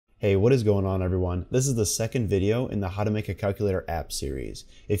Hey, what is going on everyone? This is the second video in the How to Make a Calculator app series.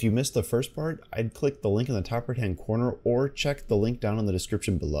 If you missed the first part, I'd click the link in the top right hand corner or check the link down in the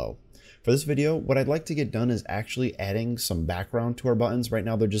description below. For this video, what I'd like to get done is actually adding some background to our buttons. Right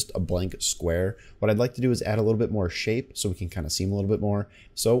now they're just a blank square. What I'd like to do is add a little bit more shape so we can kind of see them a little bit more.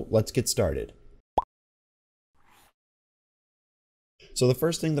 So let's get started. So the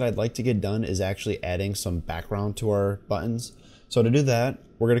first thing that I'd like to get done is actually adding some background to our buttons. So to do that,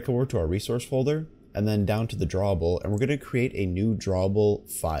 we're going to come over to our resource folder and then down to the drawable, and we're going to create a new drawable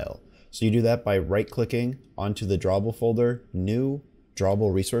file. So you do that by right clicking onto the drawable folder, new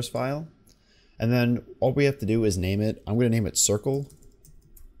drawable resource file. And then all we have to do is name it. I'm going to name it circle.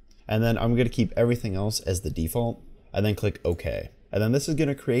 And then I'm going to keep everything else as the default and then click OK. And then this is going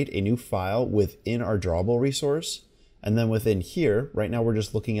to create a new file within our drawable resource. And then within here, right now we're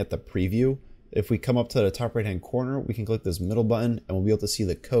just looking at the preview. If we come up to the top right hand corner, we can click this middle button and we'll be able to see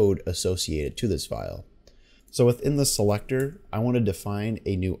the code associated to this file. So within the selector, I want to define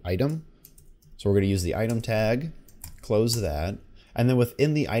a new item. So we're going to use the item tag, close that. And then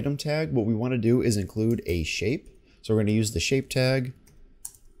within the item tag, what we want to do is include a shape. So we're going to use the shape tag,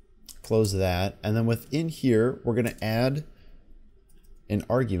 close that. And then within here, we're going to add an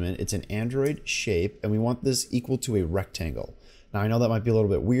argument. It's an Android shape, and we want this equal to a rectangle. Now I know that might be a little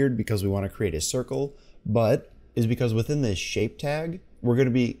bit weird because we want to create a circle, but is because within this shape tag, we're going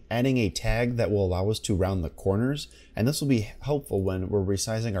to be adding a tag that will allow us to round the corners. And this will be helpful when we're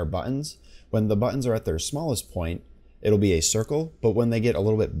resizing our buttons. When the buttons are at their smallest point, it'll be a circle, but when they get a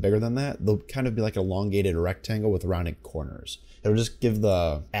little bit bigger than that, they'll kind of be like an elongated rectangle with rounded corners. It'll just give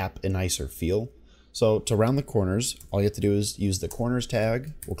the app a nicer feel. So to round the corners, all you have to do is use the corners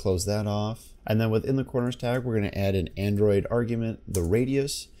tag. We'll close that off. And then within the corners tag, we're going to add an Android argument, the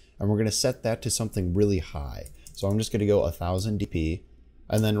radius, and we're going to set that to something really high. So I'm just going to go 1000 dp.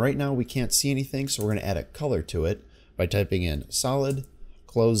 And then right now we can't see anything, so we're going to add a color to it by typing in solid,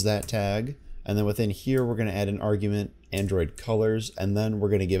 close that tag. And then within here, we're going to add an argument, Android colors, and then we're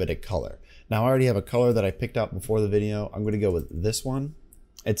going to give it a color. Now I already have a color that I picked out before the video. I'm going to go with this one.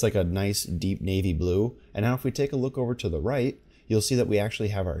 It's like a nice deep navy blue. And now if we take a look over to the right, you'll see that we actually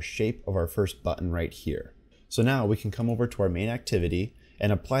have our shape of our first button right here. So now we can come over to our main activity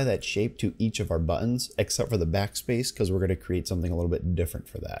and apply that shape to each of our buttons, except for the backspace, because we're going to create something a little bit different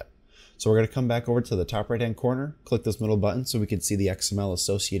for that. So we're going to come back over to the top right hand corner, click this middle button so we can see the XML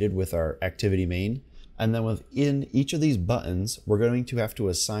associated with our activity main. And then within each of these buttons, we're going to have to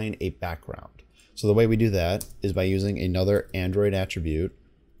assign a background. So the way we do that is by using another Android attribute,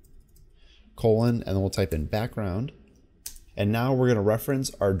 colon, and then we'll type in background. And now we're going to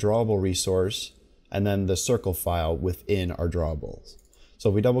reference our drawable resource and then the circle file within our drawables. So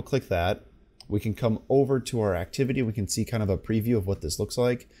if we double click that, we can come over to our activity. We can see kind of a preview of what this looks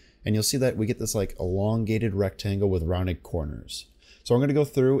like. And you'll see that we get this like elongated rectangle with rounded corners. So I'm going to go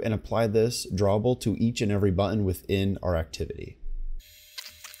through and apply this drawable to each and every button within our activity.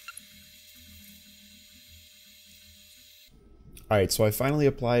 Alright, so I finally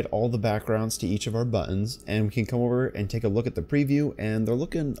applied all the backgrounds to each of our buttons, and we can come over and take a look at the preview, and they're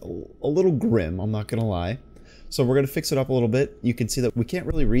looking a little grim, I'm not gonna lie. So we're gonna fix it up a little bit. You can see that we can't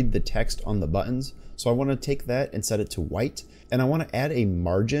really read the text on the buttons, so I wanna take that and set it to white, and I wanna add a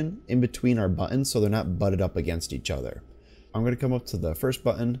margin in between our buttons so they're not butted up against each other. I'm gonna come up to the first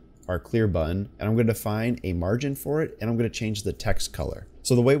button, our clear button, and I'm gonna define a margin for it, and I'm gonna change the text color.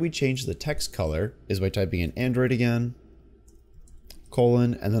 So the way we change the text color is by typing in Android again,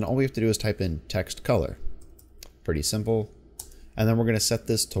 colon, and then all we have to do is type in text color. Pretty simple. And then we're going to set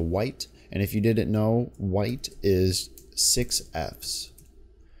this to white. And if you didn't know, white is 6 Fs.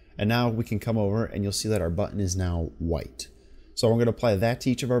 And now we can come over and you'll see that our button is now white. So I'm going to apply that to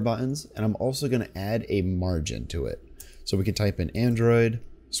each of our buttons. And I'm also going to add a margin to it. So we can type in Android,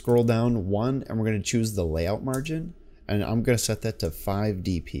 scroll down 1, and we're going to choose the layout margin. And I'm going to set that to 5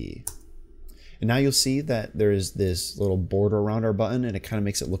 dp. And now you'll see that there is this little border around our button and it kind of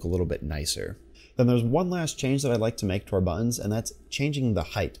makes it look a little bit nicer. Then there's one last change that I'd like to make to our buttons, and that's changing the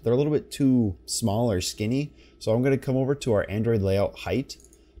height. They're a little bit too small or skinny. So I'm going to come over to our Android layout height,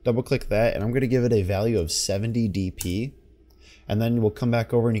 double click that, and I'm going to give it a value of 70 dp. And then we'll come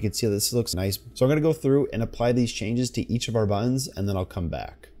back over and you can see that this looks nice. So I'm going to go through and apply these changes to each of our buttons, and then I'll come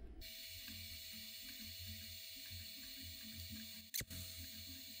back.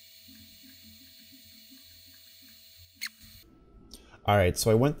 Alright, so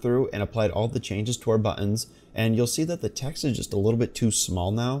I went through and applied all the changes to our buttons, and you'll see that the text is just a little bit too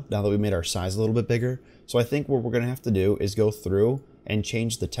small now that we made our size a little bit bigger. So I think what we're going to have to do is go through and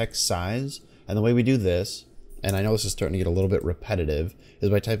change the text size. And the way we do this and I know this is starting to get a little bit repetitive, is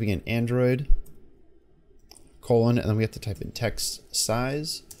by typing in Android, colon, and then we have to type in text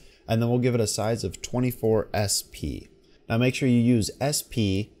size, and then we'll give it a size of 24 SP. Now make sure you use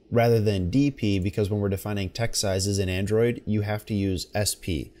SP rather than DP, because when we're defining text sizes in Android, you have to use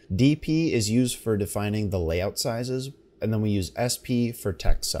SP. DP is used for defining the layout sizes, and then we use SP for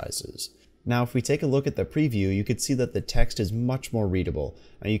text sizes. Now, if we take a look at the preview, you can see that the text is much more readable.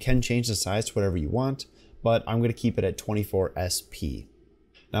 Now, you can change the size to whatever you want, but I'm going to keep it at 24 SP.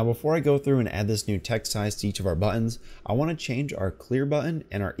 Now, before I go through and add this new text size to each of our buttons, I want to change our clear button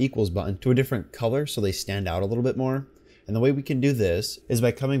and our equals button to a different color so they stand out a little bit more. And the way we can do this is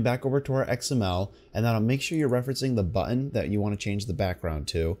by coming back over to our XML, and then I'll make sure you're referencing the button that you want to change the background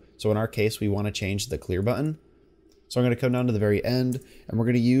to. So in our case, we want to change the clear button. So I'm going to come down to the very end, and we're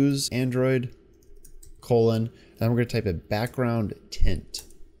going to use Android, colon, and then we're going to type in background tint.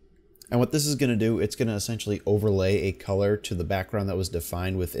 And what this is going to do, it's going to essentially overlay a color to the background that was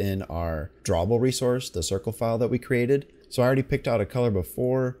defined within our drawable resource, the circle file that we created. So I already picked out a color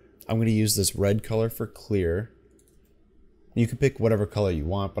before. I'm going to use this red color for clear. You can pick whatever color you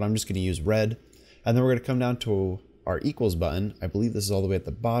want, but I'm just going to use red. And then we're going to come down to our equals button. I believe this is all the way at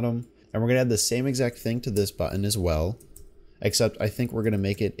the bottom. And we're going to add the same exact thing to this button as well, except I think we're going to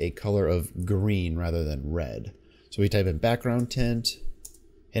make it a color of green rather than red. So we type in background tint,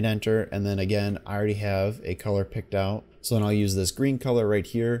 hit enter, and then again, I already have a color picked out. So then I'll use this green color right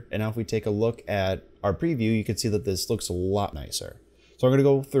here. And now if we take a look at our preview, you can see that this looks a lot nicer. So I'm going to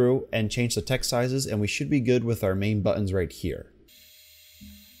go through and change the text sizes, and we should be good with our main buttons right here.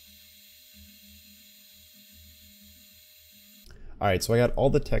 Alright, so I got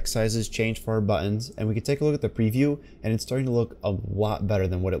all the text sizes changed for our buttons, and we can take a look at the preview, and it's starting to look a lot better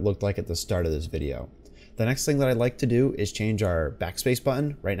than what it looked like at the start of this video. The next thing that I'd like to do is change our backspace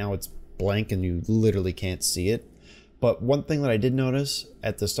button. Right now it's blank and you literally can't see it. But one thing that I did notice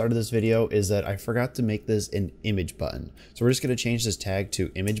at the start of this video is that I forgot to make this an image button. So we're just going to change this tag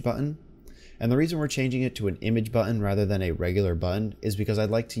to image button. And the reason we're changing it to an image button rather than a regular button is because I'd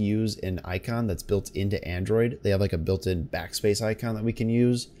like to use an icon that's built into Android. They have like a built-in backspace icon that we can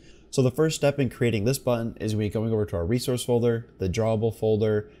use. So the first step in creating this button is we going over to our resource folder, the drawable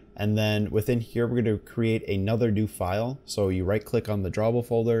folder, and then within here we're going to create another new file. So you right click on the drawable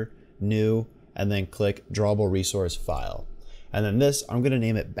folder, new, and then click drawable resource file. And then this, I'm going to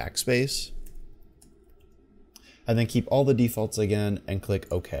name it Backspace. And then keep all the defaults again and click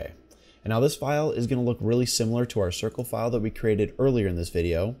OK. And now this file is going to look really similar to our circle file that we created earlier in this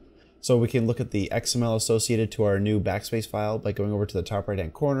video. So we can look at the XML associated to our new Backspace file by going over to the top right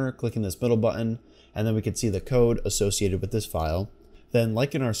hand corner, clicking this middle button, and then we can see the code associated with this file. Then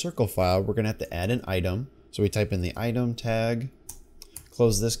like in our circle file, we're going to have to add an item. So we type in the item tag,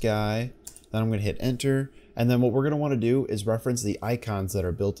 close this guy, then I'm going to hit enter. And then what we're going to want to do is reference the icons that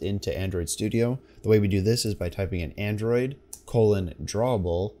are built into Android Studio. The way we do this is by typing in Android,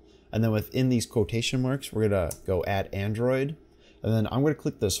 drawable, and then within these quotation marks, we're going to go add Android. And then I'm going to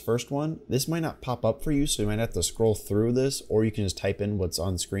click this first one. This might not pop up for you, so you might have to scroll through this, or you can just type in what's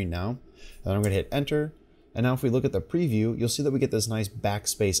on screen now. And then I'm going to hit enter. And now if we look at the preview, you'll see that we get this nice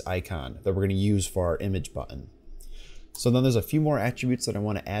backspace icon that we're going to use for our image button. So then there's a few more attributes that I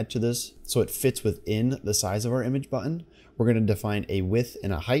want to add to this so it fits within the size of our image button. We're going to define a width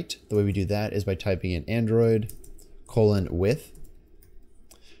and a height. The way we do that is by typing in Android, width.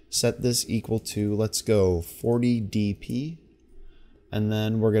 Set this equal to, let's go 40 dp. And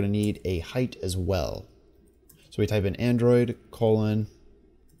then we're going to need a height as well. So we type in Android,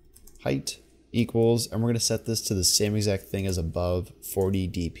 height equals, and we're going to set this to the same exact thing as above, 40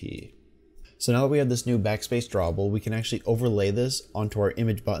 dp. So now that we have this new backspace drawable, we can actually overlay this onto our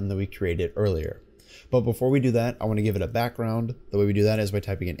image button that we created earlier. But before we do that, I want to give it a background. The way we do that is by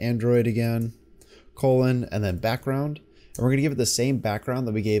typing in Android again, and then background. And we're going to give it the same background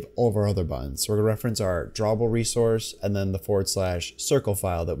that we gave all of our other buttons. So we're going to reference our drawable resource and then the / circle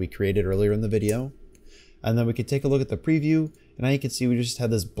file that we created earlier in the video. And then we can take a look at the preview, and now you can see we just have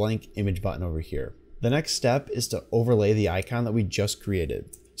this blank image button over here. The next step is to overlay the icon that we just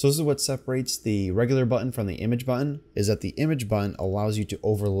created. So this is what separates the regular button from the image button, is that the image button allows you to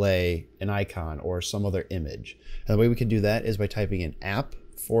overlay an icon or some other image. And the way we can do that is by typing in app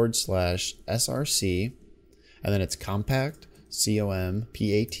 /src, and then it's compact,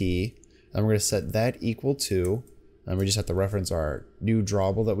 C-O-M-P-A-T, and we're going to set that equal to, and we just have to reference our new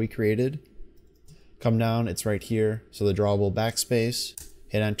drawable that we created. Come down, it's right here, so the drawable backspace,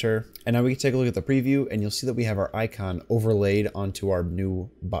 hit enter, and now we can take a look at the preview, and you'll see that we have our icon overlaid onto our new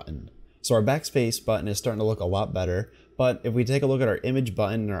button. So our backspace button is starting to look a lot better, but if we take a look at our image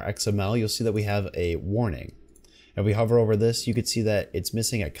button in our XML, you'll see that we have a warning. If we hover over this, you could see that it's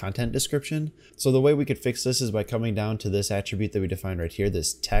missing a content description. So the way we could fix this is by coming down to this attribute that we defined right here,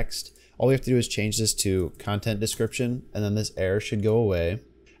 this text. All we have to do is change this to content description, and then this error should go away.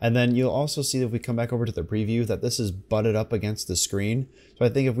 And then you'll also see that if we come back over to the preview that this is butted up against the screen. So I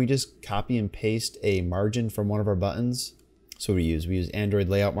think if we just copy and paste a margin from one of our buttons, so we use Android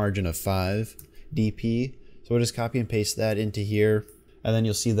layout margin of 5 dp. So we'll just copy and paste that into here. And then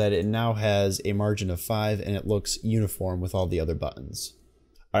you'll see that it now has a margin of 5 and it looks uniform with all the other buttons.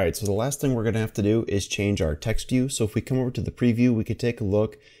 All right, so the last thing we're gonna have to do is change our text view. So if we come over to the preview, we could take a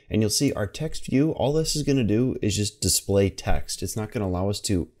look and you'll see our text view, all this is gonna do is just display text. It's not gonna allow us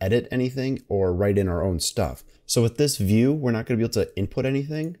to edit anything or write in our own stuff. So with this view, we're not gonna be able to input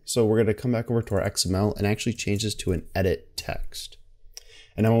anything. So we're gonna come back over to our XML and actually change this to an edit text.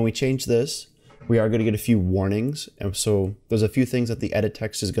 And now when we change this, we are gonna get a few warnings. And so there's a few things that the edit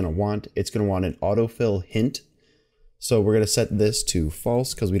text is gonna want. It's gonna want an autofill hint. So we're going to set this to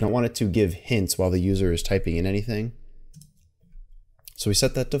false because we don't want it to give hints while the user is typing in anything. So we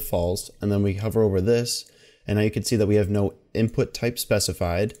set that to false, and then we hover over this, and now you can see that we have no input type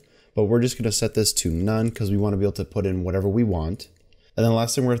specified, but we're just going to set this to none because we want to be able to put in whatever we want. And then the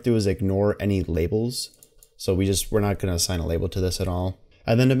last thing we're going to do is ignore any labels. So we're not going to assign a label to this at all.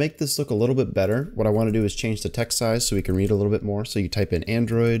 And then to make this look a little bit better, what I want to do is change the text size so we can read a little bit more. So you type in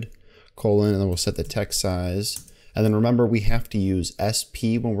Android, and then we'll set the text size. And then remember, we have to use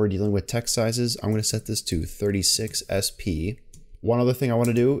SP when we're dealing with text sizes. I'm going to set this to 36 SP. One other thing I want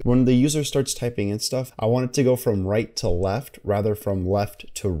to do, when the user starts typing in stuff, I want it to go from right to left rather from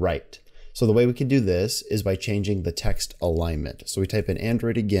left to right. So the way we can do this is by changing the text alignment. So we type in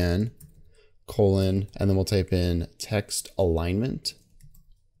Android again, and then we'll type in text alignment.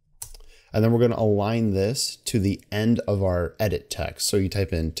 And then we're going to align this to the end of our edit text. So you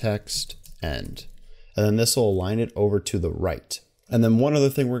type in text end. And then this will align it over to the right. And then one other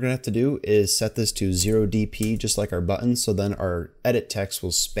thing we're gonna have to do is set this to 0 dp, just like our buttons. So then our edit text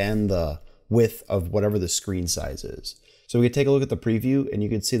will span the width of whatever the screen size is. So we can take a look at the preview and you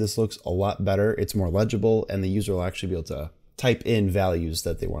can see this looks a lot better. It's more legible and the user will actually be able to type in values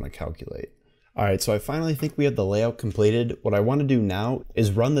that they wanna calculate. All right, so I finally think we have the layout completed. What I wanna do now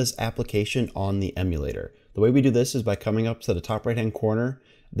is run this application on the emulator. The way we do this is by coming up to the top right-hand corner,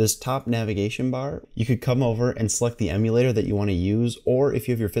 this top navigation bar, you could come over and select the emulator that you want to use, or if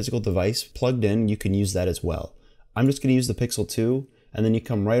you have your physical device plugged in, you can use that as well. I'm just going to use the Pixel 2, and then you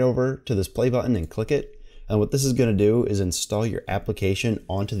come right over to this play button and click it. And what this is going to do is install your application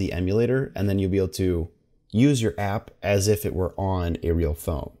onto the emulator, and then you'll be able to use your app as if it were on a real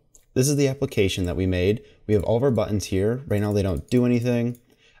phone. This is the application that we made. We have all of our buttons here. Right now they don't do anything.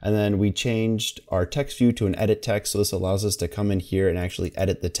 And then we changed our text view to an edit text. So this allows us to come in here and actually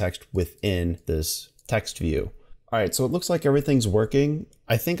edit the text within this text view. All right, so it looks like everything's working.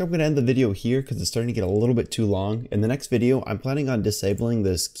 I think I'm gonna end the video here because it's starting to get a little bit too long. In the next video, I'm planning on disabling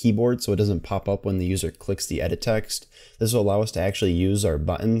this keyboard so it doesn't pop up when the user clicks the edit text. This will allow us to actually use our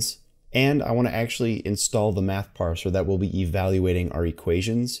buttons. And I wanna actually install the math parser that will be evaluating our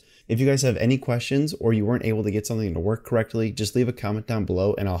equations. If you guys have any questions or you weren't able to get something to work correctly, just leave a comment down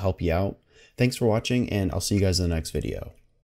below and I'll help you out. Thanks for watching and I'll see you guys in the next video.